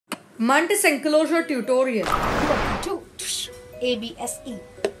MANTIS Enclosure tutorial. A.B.S.E.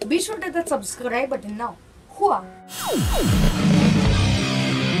 Be sure to hit that subscribe button now. Hua!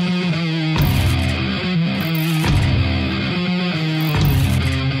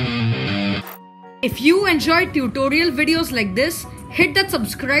 If you enjoy tutorial videos like this, hit that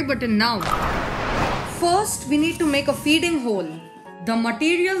subscribe button now. First, we need to make a feeding hole. The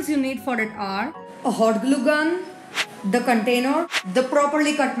materials you need for it are a hot glue gun, the container, the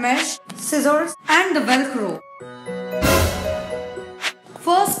properly cut mesh, scissors, and the Velcro.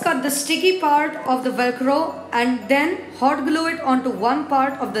 First, cut the sticky part of the Velcro and then hot glue it onto one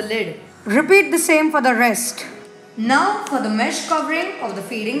part of the lid. Repeat the same for the rest. Now for the mesh covering of the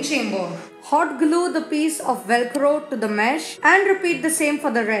feeding chamber. Hot glue the piece of Velcro to the mesh and repeat the same for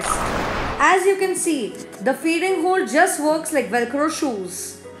the rest. As you can see, the feeding hole just works like Velcro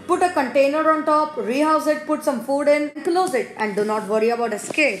shoes. Put a container on top, rehouse it, put some food in, close it, and do not worry about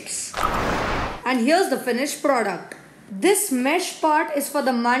escapes. And here's the finished product. This mesh part is for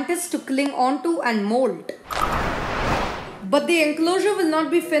the mantis to cling onto and mold. But the enclosure will not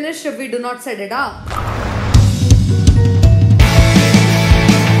be finished if we do not set it up.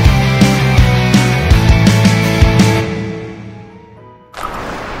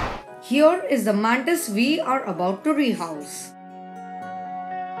 Here is the mantis we are about to rehouse.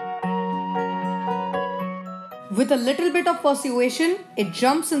 With a little bit of persuasion, it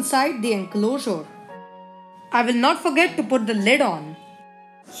jumps inside the enclosure. I will not forget to put the lid on.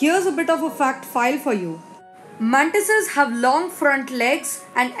 Here's a bit of a fact file for you. Mantises have long front legs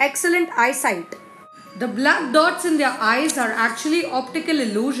and excellent eyesight. The black dots in their eyes are actually optical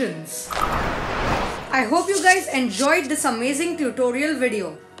illusions. I hope you guys enjoyed this amazing tutorial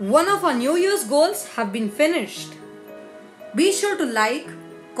video. One of our New Year's goals have been finished. Be sure to like,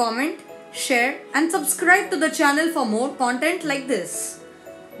 comment, share and subscribe to the channel for more content like this.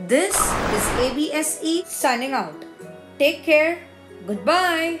 This is A.B.S.E signing out. Take care.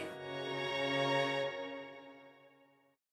 Goodbye.